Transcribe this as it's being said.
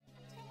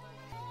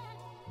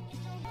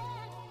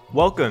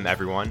Welcome,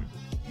 everyone.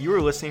 You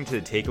are listening to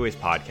the Takeaways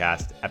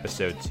Podcast,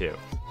 Episode 2.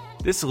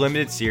 This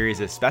limited series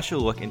is a special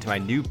look into my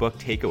new book,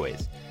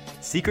 Takeaways,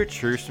 Secret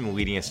Truths from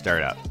Leading a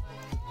Startup.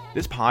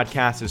 This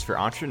podcast is for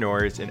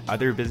entrepreneurs and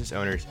other business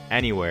owners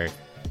anywhere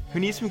who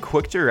need some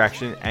quick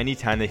direction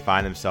anytime they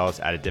find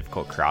themselves at a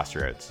difficult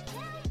crossroads.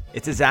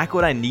 It's exactly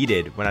what I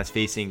needed when I was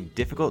facing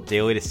difficult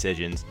daily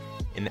decisions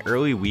in the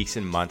early weeks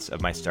and months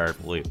of my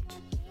startup Looped.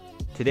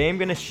 Today I'm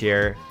going to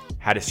share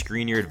how to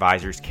screen your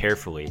advisors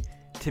carefully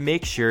to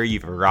make sure you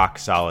have a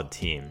rock-solid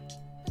team.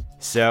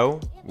 So,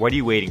 what are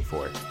you waiting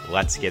for?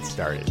 Let's get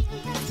started.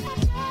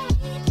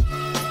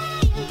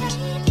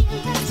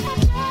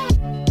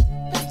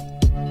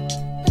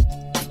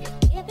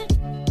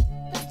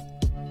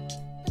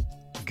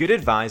 Good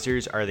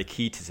advisors are the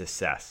key to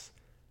success,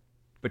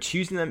 but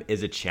choosing them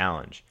is a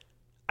challenge.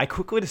 I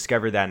quickly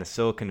discovered that in the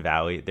Silicon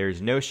Valley, there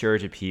is no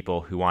shortage of people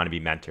who want to be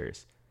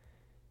mentors.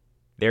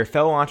 They are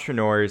fellow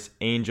entrepreneurs,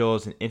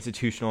 angels, and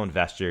institutional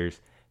investors,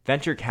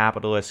 venture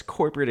capitalists,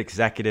 corporate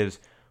executives,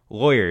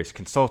 lawyers,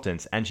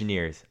 consultants,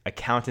 engineers,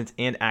 accountants,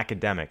 and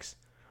academics,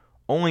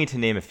 only to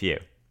name a few.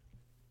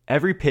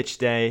 Every pitch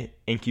day,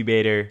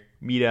 incubator,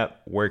 meetup,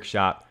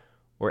 workshop,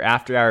 or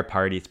after-hour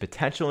party is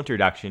potential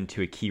introduction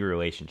to a key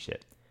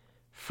relationship.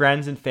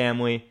 Friends and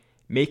family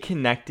make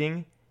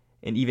connecting,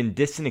 and even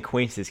distant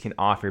acquaintances can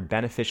offer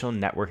beneficial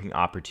networking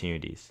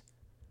opportunities.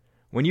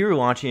 When you are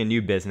launching a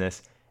new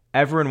business,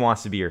 everyone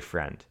wants to be your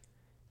friend.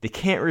 They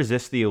can't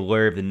resist the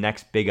allure of the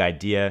next big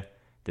idea,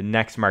 the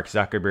next Mark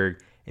Zuckerberg,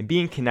 and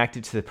being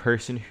connected to the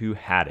person who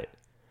had it.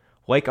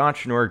 Like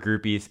entrepreneur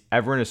groupies,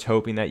 everyone is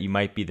hoping that you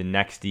might be the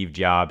next Steve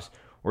Jobs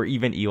or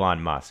even Elon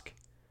Musk.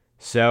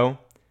 So,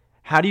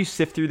 how do you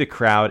sift through the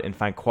crowd and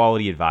find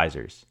quality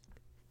advisors?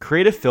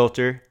 Create a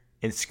filter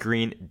and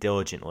screen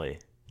diligently.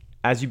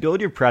 As you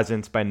build your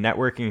presence by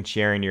networking and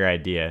sharing your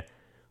idea,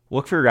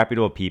 look for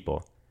reputable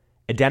people.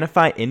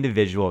 Identify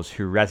individuals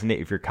who resonate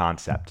with your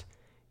concept.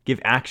 Give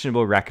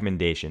actionable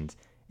recommendations,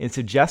 and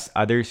suggest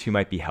others who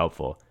might be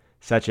helpful,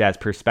 such as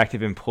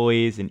prospective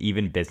employees and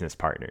even business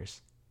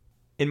partners.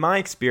 In my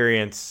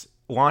experience,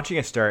 launching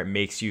a startup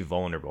makes you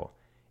vulnerable,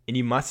 and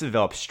you must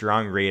develop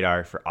strong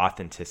radar for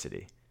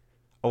authenticity.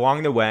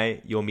 Along the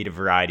way, you'll meet a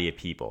variety of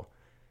people.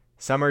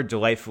 Some are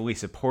delightfully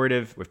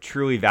supportive with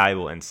truly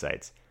valuable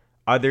insights.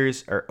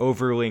 Others are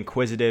overly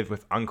inquisitive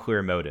with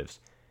unclear motives.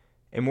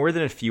 And more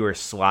than a few are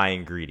sly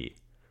and greedy,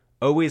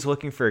 always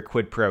looking for a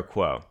quid pro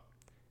quo,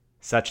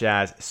 such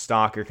as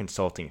stock or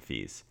consulting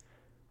fees.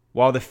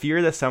 While the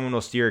fear that someone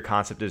will steal your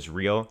concept is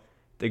real,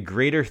 the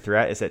greater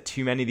threat is that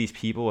too many of these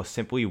people will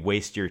simply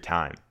waste your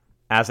time.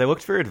 As I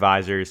looked for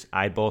advisors,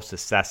 I had both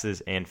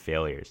successes and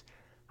failures.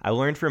 I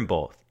learned from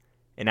both,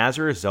 and as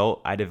a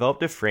result, I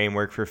developed a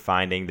framework for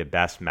finding the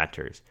best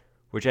mentors,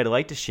 which I'd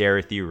like to share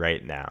with you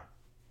right now.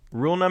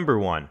 Rule number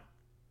 1,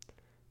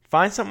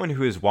 find someone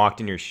who has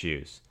walked in your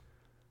shoes.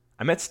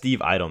 I met Steve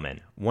Eidelman,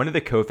 one of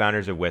the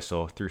co-founders of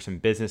Whistle, through some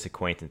business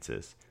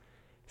acquaintances.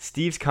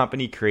 Steve's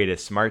company created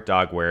a smart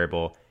dog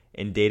wearable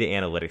and data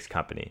analytics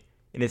company,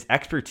 and his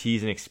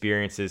expertise and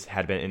experiences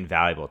had been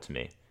invaluable to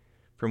me.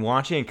 From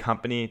launching a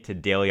company to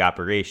daily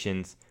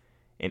operations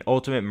and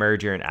ultimate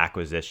merger and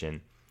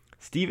acquisition,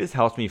 Steve has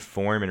helped me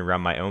form and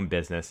run my own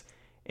business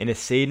and has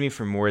saved me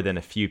from more than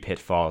a few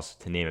pitfalls,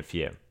 to name a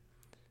few.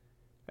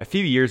 A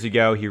few years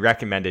ago, he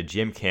recommended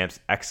Jim Camp's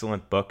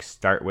excellent book,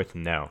 Start With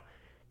No,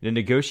 the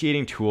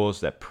negotiating tools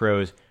that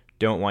pros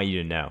don't want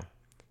you to know.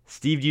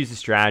 Steve used the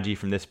strategy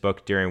from this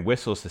book during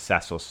Whistle's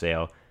successful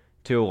sale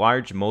to a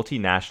large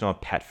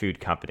multinational pet food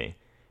company,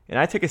 and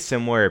I took a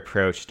similar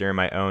approach during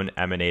my own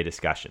M&A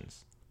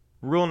discussions.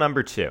 Rule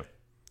number 2,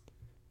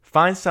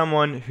 find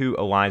someone who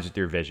aligns with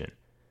your vision.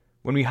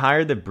 When we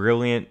hired the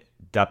brilliant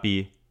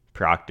Duppy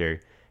Proctor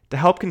to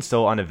help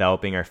consult on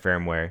developing our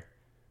firmware,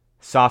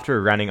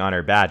 software running on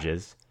our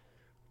badges,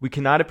 we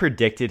could not have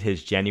predicted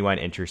his genuine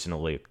interest in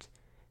Looped.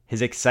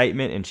 His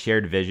excitement and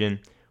shared vision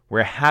were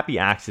a happy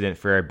accident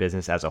for our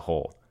business as a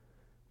whole.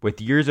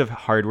 With years of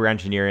hardware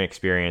engineering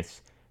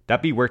experience,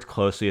 Duppy worked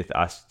closely with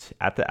us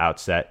at the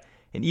outset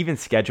and even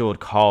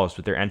scheduled calls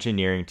with their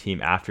engineering team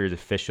after his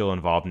official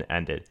involvement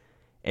ended.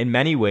 In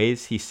many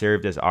ways, he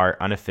served as our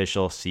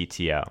unofficial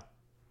CTO.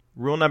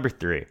 Rule number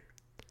 3,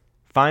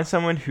 find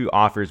someone who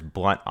offers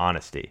blunt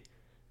honesty.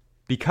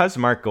 Because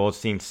Mark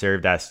Goldstein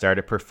served as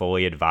startup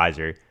portfolio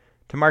advisor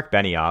to Mark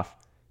Benioff,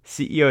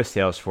 CEO of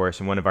Salesforce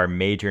and one of our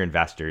major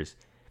investors,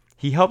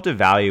 he helped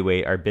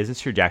evaluate our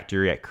business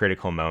trajectory at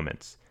critical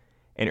moments.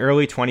 In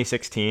early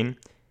 2016,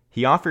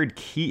 he offered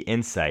key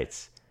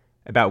insights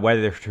about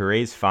whether to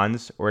raise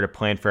funds or to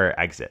plan for our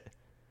exit.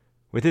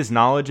 With his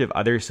knowledge of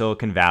other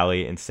Silicon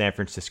Valley and San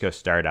Francisco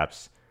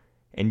startups,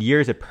 and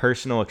years of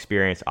personal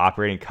experience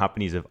operating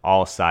companies of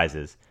all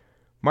sizes,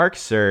 Mark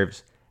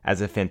serves as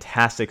a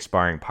fantastic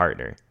sparring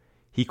partner.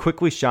 He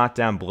quickly shot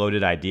down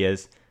bloated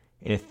ideas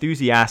and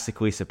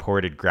enthusiastically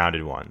supported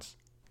grounded ones.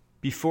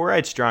 Before I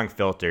had strong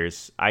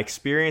filters, I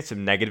experienced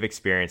some negative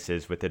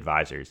experiences with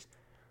advisors.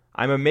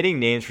 I'm omitting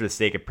names for the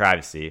sake of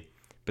privacy,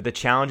 but the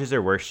challenges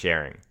are worth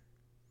sharing.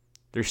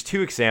 There's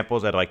 2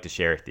 examples I'd like to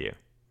share with you.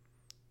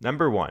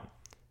 Number 1.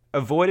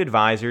 Avoid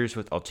advisors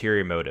with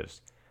ulterior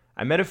motives.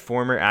 I met a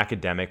former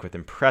academic with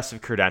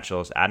impressive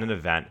credentials at an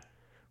event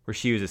where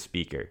she was a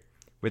speaker.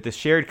 With a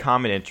shared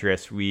common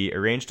interest, we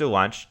arranged a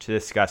lunch to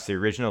discuss the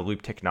original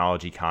loop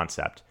technology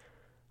concept.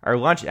 Our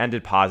lunch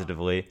ended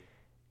positively,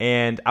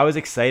 and I was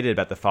excited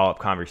about the follow-up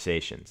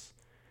conversations.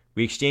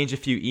 We exchanged a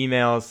few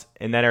emails,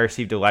 and then I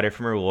received a letter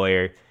from her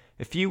lawyer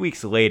a few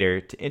weeks later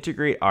to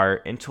integrate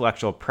our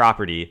intellectual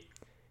property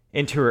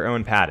into her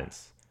own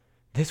patents.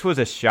 This was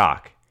a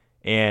shock,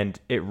 and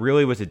it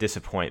really was a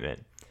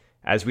disappointment,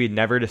 as we had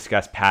never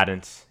discussed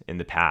patents in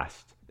the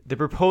past. The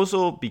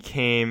proposal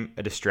became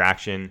a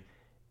distraction,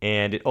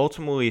 and it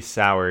ultimately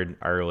soured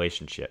our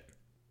relationship.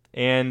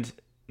 And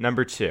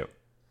number 2,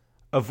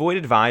 avoid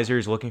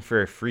advisors looking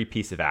for a free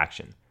piece of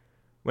action.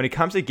 When it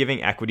comes to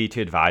giving equity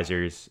to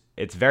advisors,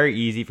 it's very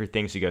easy for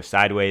things to go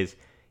sideways,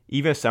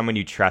 even with someone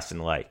you trust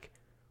and like.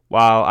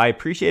 While I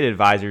appreciate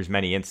advisors'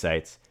 many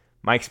insights,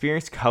 my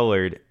experience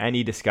colored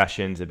any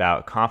discussions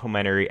about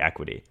complementary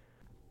equity.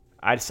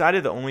 I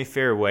decided the only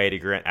fair way to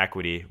grant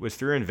equity was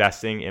through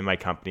investing in my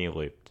company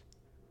Looped.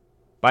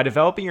 By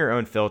developing your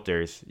own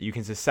filters, you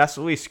can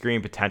successfully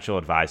screen potential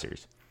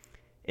advisors.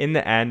 In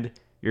the end,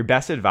 your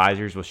best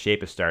advisors will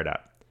shape a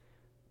startup.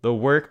 They'll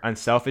work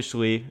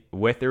unselfishly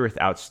with or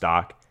without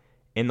stock,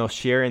 and they'll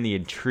share in the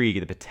intrigue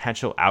of the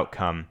potential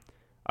outcome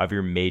of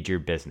your major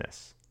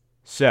business.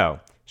 So,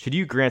 should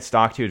you grant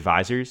stock to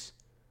advisors?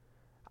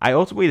 I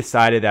ultimately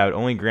decided that I would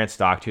only grant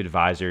stock to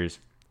advisors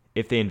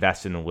if they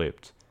invested in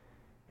Looped.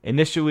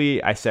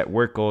 Initially, I set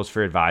work goals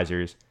for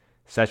advisors,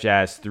 such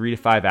as 3 to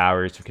 5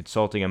 hours of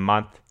consulting a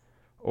month,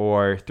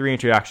 or 3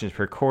 introductions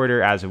per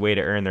quarter as a way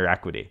to earn their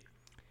equity.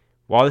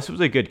 While this was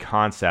a good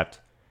concept,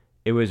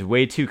 it was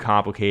way too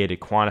complicated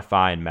to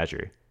quantify and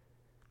measure.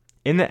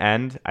 In the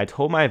end, I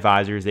told my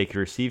advisors they could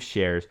receive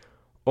shares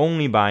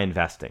only by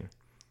investing.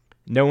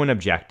 No one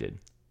objected,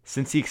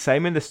 since the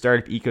excitement of the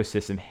startup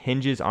ecosystem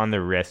hinges on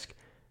the risk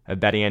of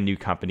betting on new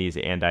companies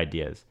and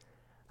ideas.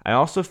 I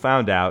also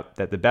found out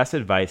that the best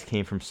advice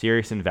came from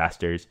serious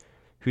investors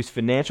whose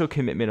financial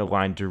commitment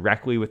aligned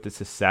directly with the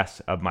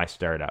success of my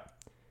startup.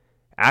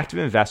 Active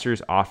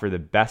investors offer the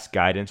best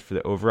guidance for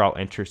the overall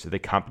interest of the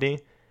company,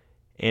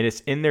 and it's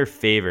in their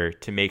favor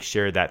to make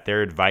sure that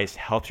their advice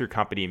helps your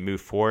company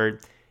move forward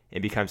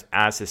and becomes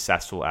as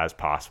successful as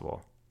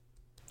possible.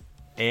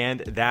 And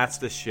that's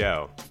the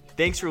show.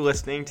 Thanks for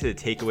listening to the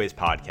Takeaways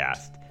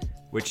podcast,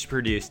 which is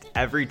produced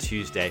every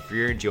Tuesday for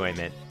your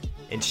enjoyment,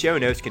 and show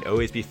notes can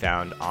always be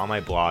found on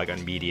my blog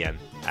on Medium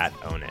at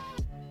Own It.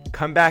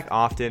 Come back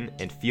often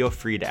and feel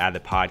free to add the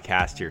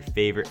podcast to your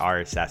favorite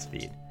RSS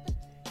feed.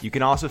 You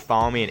can also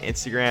follow me on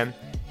Instagram,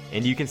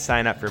 and you can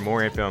sign up for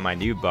more info on my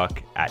new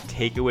book at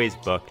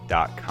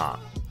takeawaysbook.com.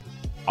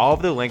 All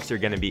of the links are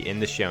going to be in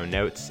the show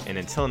notes, and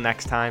until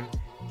next time,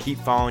 keep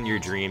following your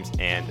dreams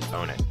and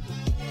own it.